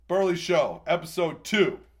Burley Show, episode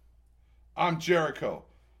 2. I'm Jericho.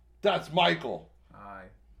 That's Michael. Hi.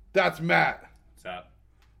 That's Matt. What's up?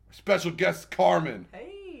 Special guest Carmen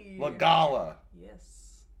Hey. Lagala.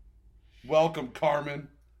 Yes. Welcome, Carmen.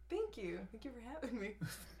 Thank you. Thank you for having me.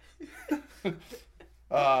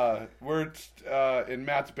 We're in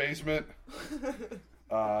Matt's basement.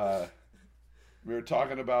 We were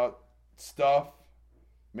talking about stuff,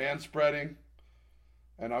 manspreading,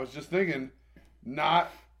 and I was just thinking,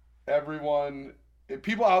 not everyone,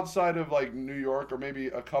 people outside of like New York or maybe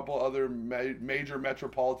a couple other major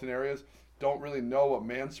metropolitan areas don't really know what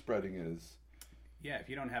manspreading is. Yeah, if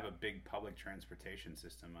you don't have a big public transportation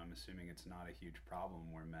system, I'm assuming it's not a huge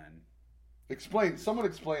problem where men... Someone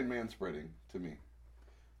explain manspreading to me.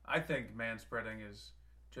 I think manspreading is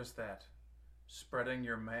just that. Spreading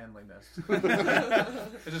your manliness.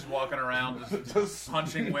 It's just walking around, just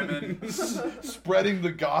punching women. Spreading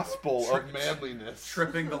the gospel of manliness.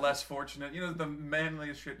 Tripping the less fortunate. You know, the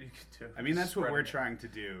manliest shit you can do. I mean, that's what we're trying to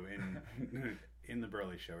do in the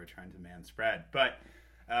Burley Show. We're trying to manspread. But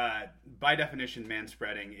by definition,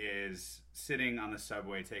 manspreading is sitting on the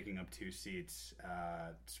subway, taking up 2 seats,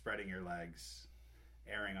 spreading your legs,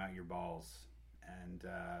 airing out your balls, and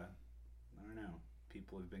I don't know.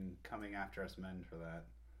 People have been coming after us men for that.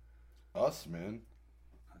 Us men?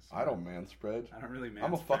 I don't manspread. I don't really manspread.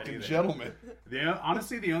 I'm a fucking either. gentleman.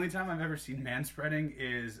 Honestly, the only time I've ever seen manspreading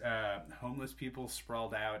is homeless people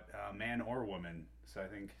sprawled out, man or woman. So I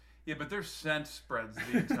think... Yeah, but their scent spreads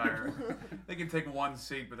the entire... They can take 1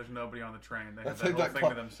 seat, but there's nobody on the train. They have that whole thing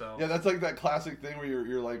to themselves. Yeah, that's like that classic thing where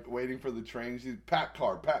you're like waiting for the train. You see packed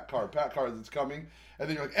car as it's coming. And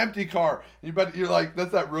then you're like, empty car. You're like,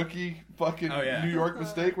 that's that rookie fucking New York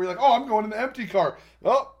mistake where you're like, oh, I'm going in the empty car.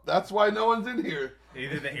 Oh, that's why no one's in here.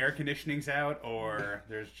 Either the air conditioning's out or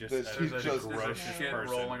there's just there's a shit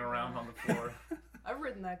person rolling around on the floor. I've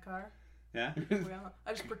ridden that car. Yeah? Well,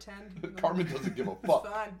 I just pretend. Carmen doesn't give a fuck.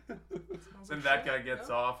 It's fine. Then that guy gets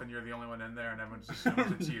off and you're the only one in there and everyone just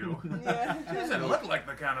assumes it's you. Yeah. He doesn't look like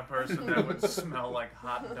the kind of person that would smell like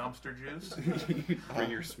hot dumpster juice. Bring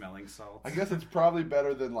your smelling salts. I guess it's probably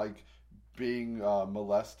better than like being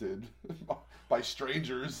molested by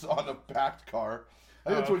strangers on a packed car.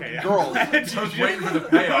 I think that's what girls. I was waiting for the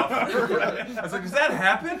payoff. I was like, does that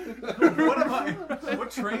happen?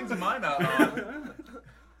 What trains am I not on?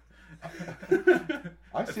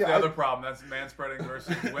 That's the other problem. That's manspreading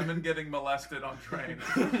versus women getting molested on trains.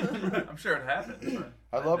 I'm sure it happens.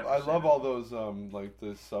 I love all those like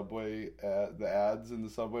the subway the ads in the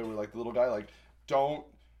subway where like the little guy like don't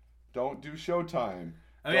do Showtime.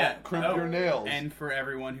 Don't crimp your nails. And for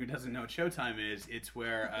everyone who doesn't know what Showtime is, it's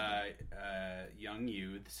where young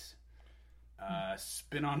youths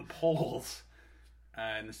spin on poles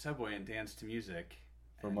in the subway and dance to music.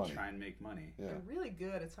 And money. Try and make money. Yeah. They're really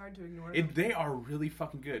good. It's hard to ignore them. They are really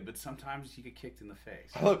fucking good, but sometimes you get kicked in the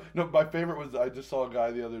face. No, my favorite was I just saw a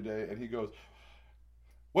guy the other day, and he goes,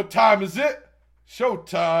 "What time is it?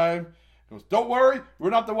 Showtime." He goes, "Don't worry,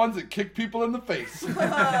 we're not the ones that kick people in the face."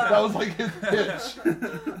 That was like his pitch.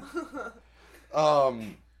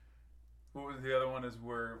 What was the other one? Is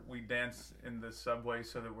where we dance in the subway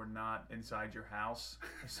so that we're not inside your house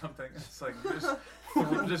or something. It's like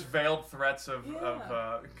just veiled threats of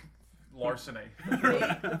larceny.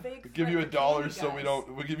 We'll give you $1 so we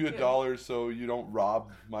don't. We'll give you $1 so you don't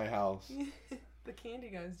rob my house. The candy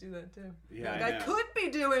guys do that too. Yeah, like, I could be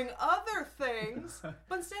doing other things,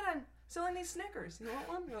 but instead I'm selling these Snickers. You want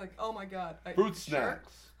one? You're like, oh my god. Fruit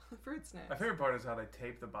snacks. Fruit snacks. My favorite part is how they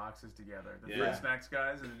tape the boxes together. The fruit snacks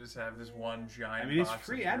guys, and they just have this one giant. I mean, it's box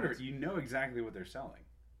free advert. You know exactly what they're selling.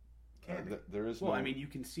 Candy. There is I mean, you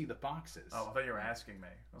can see the boxes. Oh, I thought you were asking me.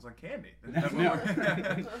 I was like, candy. No.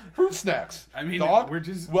 Fruit snacks. I mean, Dog, we're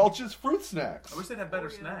just Welch's fruit snacks. I wish they'd have better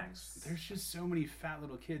snacks. There's just so many fat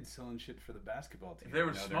little kids selling shit for the basketball team. If they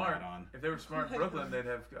were smart in Brooklyn, they'd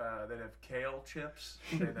have kale chips.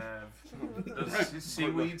 They'd have those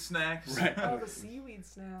seaweed snacks. Right. Oh, the seaweed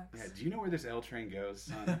snacks. Yeah. Do you know where this L train goes,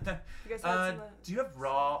 son? You guys had some, do you have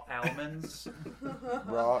raw almonds?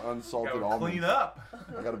 Raw unsalted almonds. Clean up.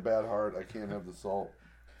 I got a bad heart. I can't have the salt.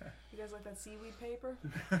 You guys like that seaweed paper?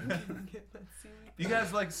 Get that seaweed You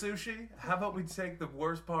guys like sushi? How about we take the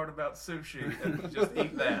worst part about sushi and just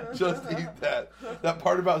eat that? Just eat that. That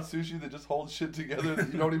part about sushi that just holds shit together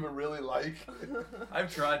that you don't even really like.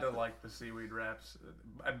 I've tried to like the seaweed wraps.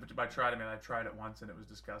 By tried, I mean I tried it once and it was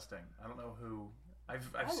disgusting. I don't know who.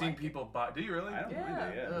 I've seen like people buy. Do you really? I don't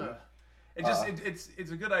mind it. Yeah. It just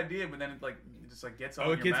it's a good idea, but then it just gets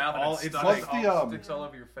all in your gets mouth all- and it's sticks all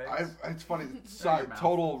over your face. It's funny. Not your mouth.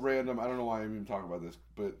 Total random. I don't know why I'm even talking about this,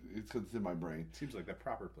 but it's because it's in my brain. Seems like the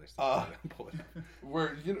proper place to pull it up.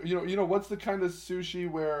 Where you know what's the kind of sushi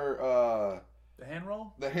where The hand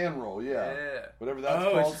roll? the hand roll, yeah. Yeah. Whatever that's Oh,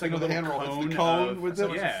 it's called. just like You know, a the hand little roll. It's the cone cone of- with So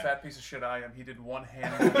it. he's Yeah. a fat piece of shit I am. He did one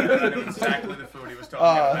hand roll and I knew exactly the food he was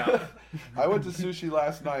talking about. I went to sushi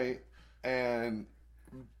last night, and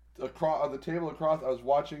across on the table across, I was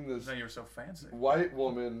watching this No, you were so fancy. white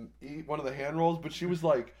woman eat one of the hand rolls, but she was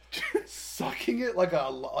like sucking it like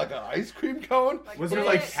an ice cream cone. Like Was But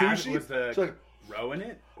there it's dick. like sushi? was the She's like, roe in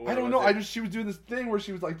it? Or I don't was know. it- She was doing this thing where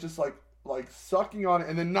she was like sucking on it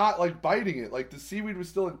and then not like biting it. Like the seaweed was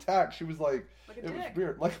still intact. She was like Like a it was dick.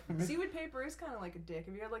 weird. Like Seaweed paper is kind of like a dick.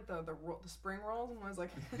 Have you had like the spring rolls? And I was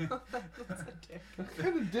like, that's a dick. what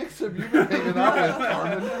kind of dicks have you been hanging out with,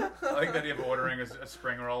 Carmen? I like the idea of ordering a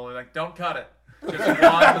spring roll. They're like, don't cut it. Just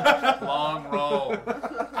one long roll.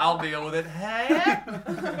 I'll deal with it. Hey?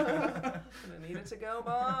 Gonna need a to-go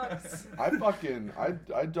box.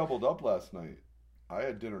 I doubled up last night. I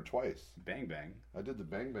had dinner twice. Bang bang. I did the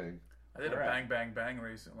bang bang. I did a Alright. bang bang bang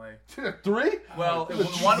recently. 3? Well, The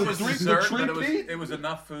one was three- dessert, the but three-peat? it was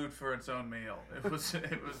enough food for its own meal. It was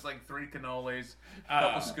like 3 cannolis, a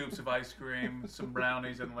couple scoops of ice cream, some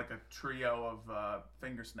brownies, and like a trio of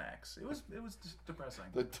finger snacks. It was just depressing.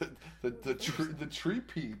 The tree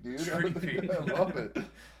peat, dude. Tree-peat. I love it.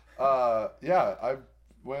 Yeah, I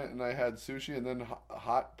went and I had sushi and then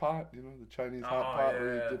hot pot. You know, the Chinese hot Oh, pot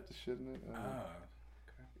where you yeah. dip the shit in it.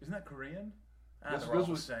 Isn't that Korean? This They're all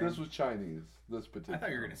the was same. this was Chinese. This particular. I thought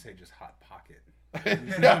you were gonna say just hot pocket.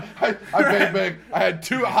 Yeah, I bang bang. I had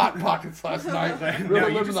 2 hot pockets last night. No,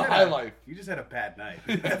 Really you living just the had high a- life. You just had a bad night.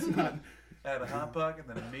 That's not. I had a hot pocket,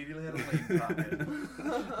 then immediately had a lean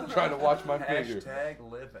pocket. Trying to watch my finger. Hashtag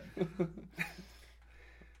living.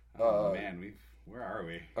 Oh man, where are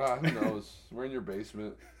we? Who knows? We're in your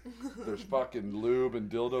basement. There's fucking lube and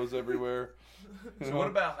dildos everywhere. So what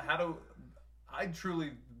about I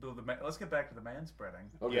truly build let's get back to the manspreading.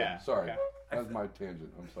 Okay, Yeah, sorry. okay. That's my tangent.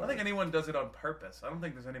 I'm I sorry. don't think anyone does it on purpose. I don't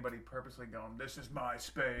think there's anybody purposely going, this is my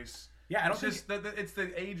space. Yeah, I don't It's think. just it's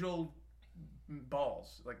the age-old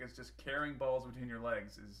balls. Like, it's just carrying balls between your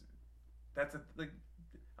legs.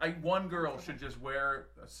 One girl should just wear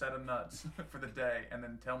a set of nuts for the day and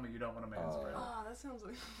then tell me you don't want to manspread. Oh, that sounds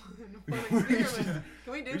like a fun experiment.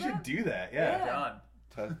 Can we do We that? should do that. Yeah. Yeah.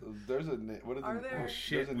 Done. There's a what is Are it? there- Oh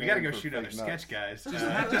shit, There's a we gotta name go for shoot another fake nuts. sketch, guys.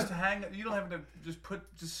 Just hang. You don't have to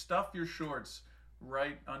just stuff your shorts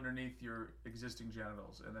right underneath your existing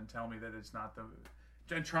genitals, and then tell me that it's not the.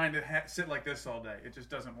 And trying to sit like this all day, it just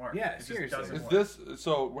doesn't work. Yeah, it just seriously. doesn't Is work. this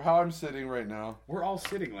so? How I'm sitting right now? We're all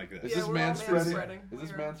sitting like this. Is Yeah, this we're all manspreading? manspreading. Is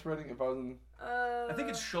this We're- manspreading? If I was in I think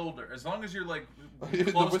it's shoulder. As long as you're like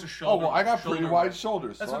The close width- to shoulder. Oh well, I got pretty shoulder wide width.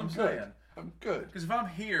 shoulders, That's so what I'm I'm good. saying. I'm good. Because if I'm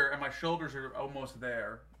here and my shoulders are almost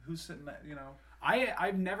there, who's sitting there? You know.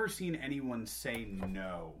 I've never seen anyone say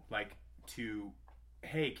no, like to,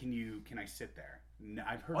 hey, can I sit there? No,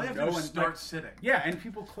 I've heard All you have no to do one is start like, sitting. yeah, and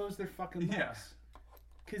people close their fucking legs. Yeah.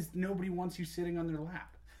 Because nobody wants you sitting on their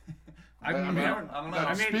lap. I don't know.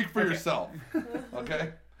 I mean, Speak for okay. yourself.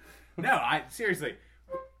 Okay. No, I seriously.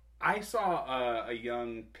 I saw a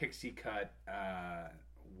young pixie cut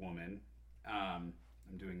woman. I'm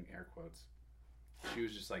doing air quotes. She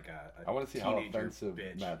was just like a I want to see how teenager offensive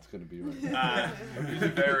bitch. Matt's going to be right now.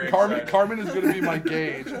 Very Carmen, excited. Carmen is going to be my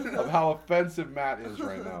gauge of how offensive Matt is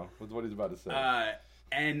right now with what he's about to say.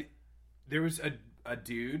 And there was a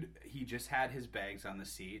dude, he just had his bags on the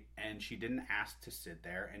seat, and she didn't ask to sit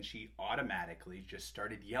there, and she automatically just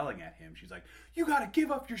started yelling at him. She's like, you gotta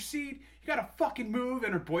give up your seat, you gotta fucking move,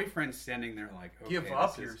 and her boyfriend's standing there like, okay, Give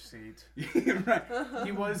up this your is... seat. Right.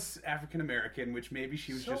 He was African-American, which maybe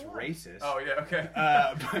she was So just what? racist. Oh yeah, okay. But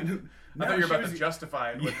I no, thought you were she about was- to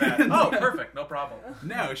justify it with that. Oh, perfect, no problem.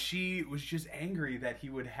 No, she was just angry that he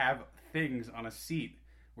would have things on a seat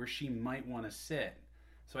where she might want to sit.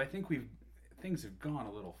 So I think things have gone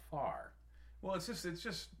a little far. Well, it's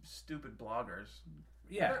just stupid bloggers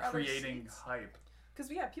Yeah. There are other creating seats. hype. Because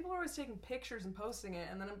people are always taking pictures and posting it,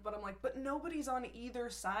 and then I'm like, but nobody's on either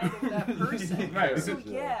side of that person. Right. So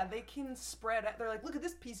yeah, they can spread out. They're like, look at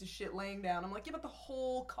this piece of shit laying down. I'm like, yeah, but the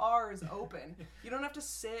whole car is open. You don't have to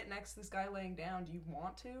sit next to this guy laying down. Do you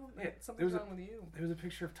want to? Like, Yeah, something's there was wrong with you. There was a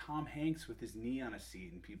picture of Tom Hanks with his knee on a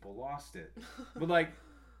seat, and people lost it. But like,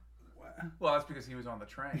 Well, that's because he was on the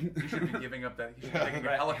train. You should be giving up that. He should be taking a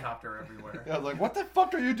Right. helicopter everywhere. Yeah, I was like, what the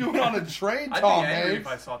fuck are you doing on a train, I'd Tom be angry Hanks?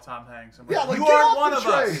 if I saw Tom Hanks. I'm Yeah, like, you get are off one the of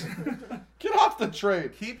us. train. Get off the train.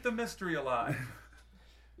 Keep the mystery alive.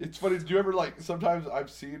 It's funny. Do you ever sometimes I've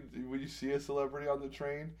seen when you see a celebrity on the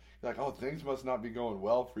train, you're like, oh, things must not be going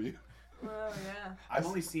well for you. Oh yeah. I've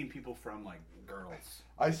only seen people from girls.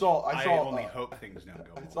 I only hope things don't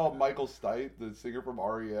go well. I saw Michael Stipe, the singer from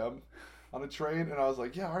REM, on a train, and I was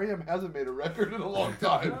like, yeah, REM hasn't made a record in a long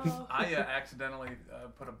time. I accidentally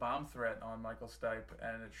put a bomb threat on Michael Stipe,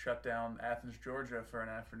 and it shut down Athens, Georgia for an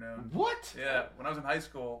afternoon. What? Yeah, when I was in high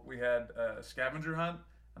school, we had a scavenger hunt,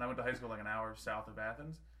 and I went to high school an hour south of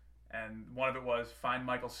Athens, and one of it was find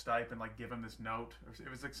Michael Stipe and give him this note. It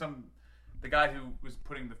was the guy who was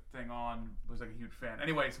putting the thing on was a huge fan.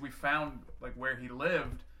 Anyways, we found where he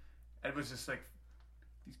lived, and it was just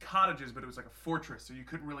these cottages, but it was like a fortress, so you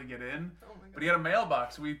couldn't really get in. Oh my God. But he had a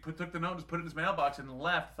mailbox. So we took the note, just put it in his mailbox, and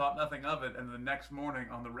left. Thought nothing of it. And the next morning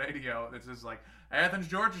on the radio, it says Athens,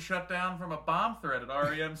 Georgia shut down from a bomb threat at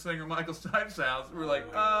REM singer Michael Stipe's house. We were like,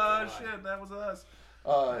 shit, that was us.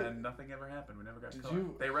 And nothing ever happened. We never got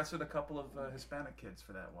caught. They arrested a couple of Hispanic kids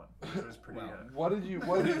for that one. Which was pretty. What did you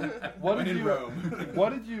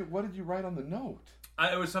write on the note?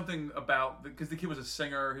 It was something about because the kid was a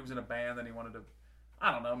singer. He was in a band, and he wanted to.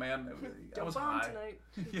 I don't know, man. I was bomb high. tonight.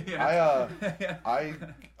 Yeah.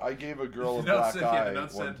 I gave a girl a black eye. The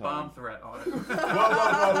note said bomb threat on it.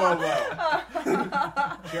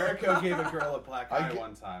 Whoa. Jericho gave a girl a black eye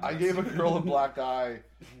one time. I gave a girl a black eye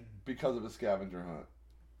because of a scavenger hunt.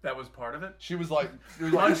 That was part of it? She was like...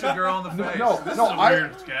 Punch a girl in the face. No, this is a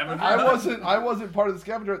weird scavenger hunt. I wasn't part of the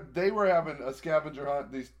scavenger hunt. They were having a scavenger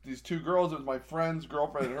hunt. These two girls, it was my friend's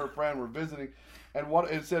girlfriend and her friend were visiting. And what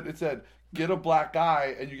it said, get a black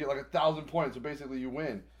eye and you get 1,000 points. So basically you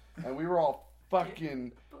win. And we were all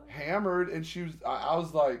fucking hammered. And I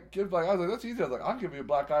was like, that's easy. I was like, I'll give you a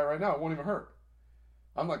black eye right now. It won't even hurt.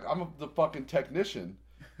 I'm the fucking technician.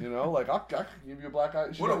 I can give you a black eye.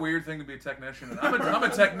 What a weird thing to be a technician. I'm a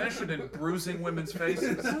technician in bruising women's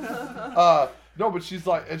faces. No, but she's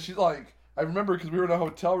like, I remember because we were in a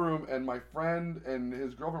hotel room and my friend and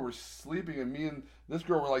his girlfriend were sleeping and me and this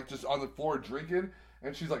girl were just on the floor drinking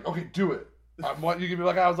and she's like, okay, do it. I want you to give me a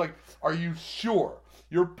black eye. I was like, are you sure?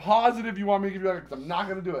 You're positive you want me to give you a black eye? Because I'm not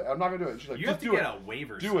going to do it. I'm not going to do it. And she's like, you just have to do get it. a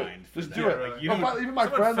waiver do it. signed. Just do it. Even my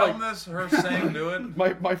friend friend this, her saying do it.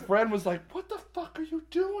 My friend was like, what the fuck are you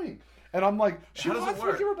doing? And I'm like, she wants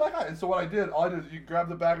me to give her a black eye. And so what I did is you grab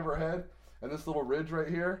the back of her head and this little ridge right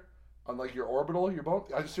here on your orbital, your bone.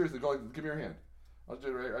 I just seriously go give me your hand. I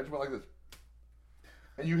just went like this.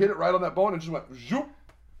 And you hit it right on that bone and just went zoop.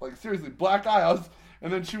 Seriously, black eye.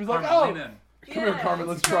 And then she was like, Carmen, come here, Carmen,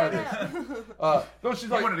 let's try this. No, she's you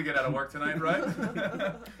wanted to get out of work tonight, right?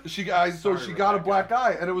 She got a black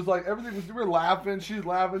eye, and it was everything was. We were laughing. She's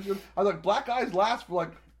laughing. I was like, black eyes last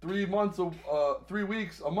for 3 months, 3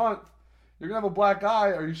 weeks, a month. You're gonna have a black eye.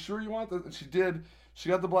 Are you sure you want this? And she did. She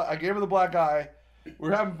got the black. I gave her the black eye. We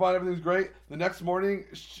were having fun. Everything's great. The next morning,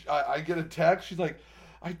 I get a text. She's like,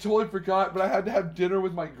 I totally forgot, but I had to have dinner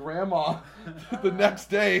with my grandma the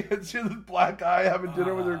next day. And she had this black eye having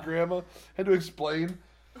dinner with her grandma. Had to explain.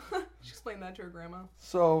 She explained that to her grandma.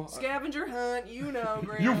 So scavenger hunt,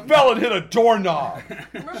 grandma. You fell and hit a doorknob.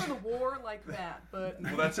 Remember the war like that, but...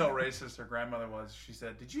 Well, that's how racist her grandmother was. She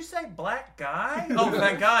said, did you say black guy? Oh,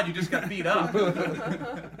 thank God, you just got beat up.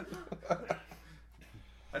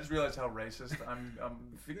 I just realized how racist I'm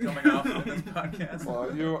coming off of this podcast.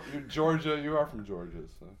 Well, you're Georgia. You are from Georgia,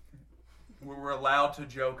 so we were allowed to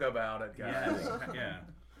joke about it, guys. Yeah.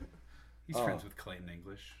 He's friends with Clayton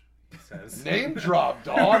English. He says name drop,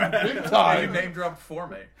 dog, big time. Name dropped for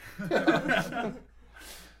me.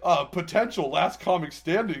 Potential last comic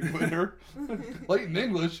standing winner, Clayton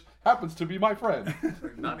English happens to be my friend.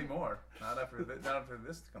 Not anymore. Not after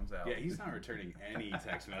this comes out. Yeah, he's not returning any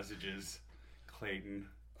text messages. Clayton.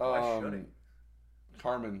 Why should he?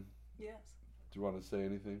 Carmen. Yes. Do you want to say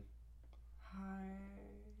anything? Hi.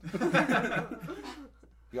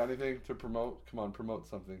 You got anything to promote? Come on, promote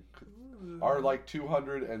something. Ooh. Our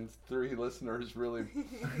 203 listeners really.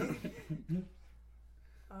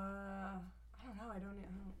 I don't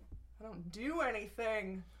know. I don't do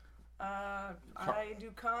anything. I do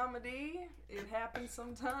comedy. It happens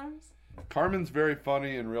sometimes. Carmen's very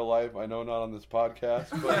funny in real life. I know not on this podcast,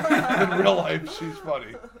 but in real life she's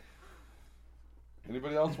funny.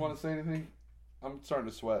 Anybody else want to say anything? I'm starting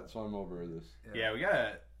to sweat, so I'm over this. Yeah,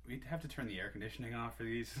 we'd have to turn the air conditioning off for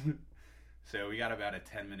these. So we got about a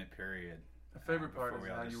 10-minute period. The favorite part is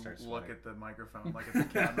how you look at the microphone, at the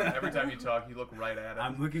camera. Every time you talk, you look right at it.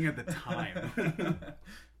 I'm looking at the time.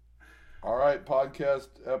 All right, podcast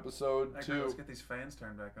episode 2. Let's get these fans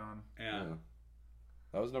turned back on. Yeah.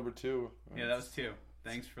 That was number 2. Yeah, that was 2.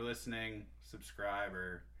 Thanks for listening. Subscribe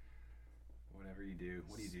or whatever you do.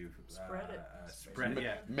 What do you do? Spread it. Spread it.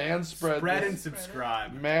 Yeah. Manspread. Spread this, and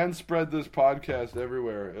subscribe. Manspread this podcast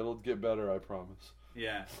everywhere. It'll get better, I promise.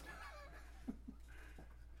 Yeah.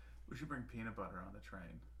 We should bring peanut butter on the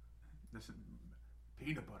train. This is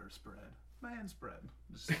peanut butter spread. Man spread.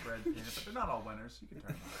 Just spread peanut butter. They're not all winners. You can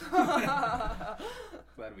turn them on.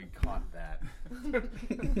 Glad we caught that.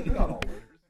 Not all winners.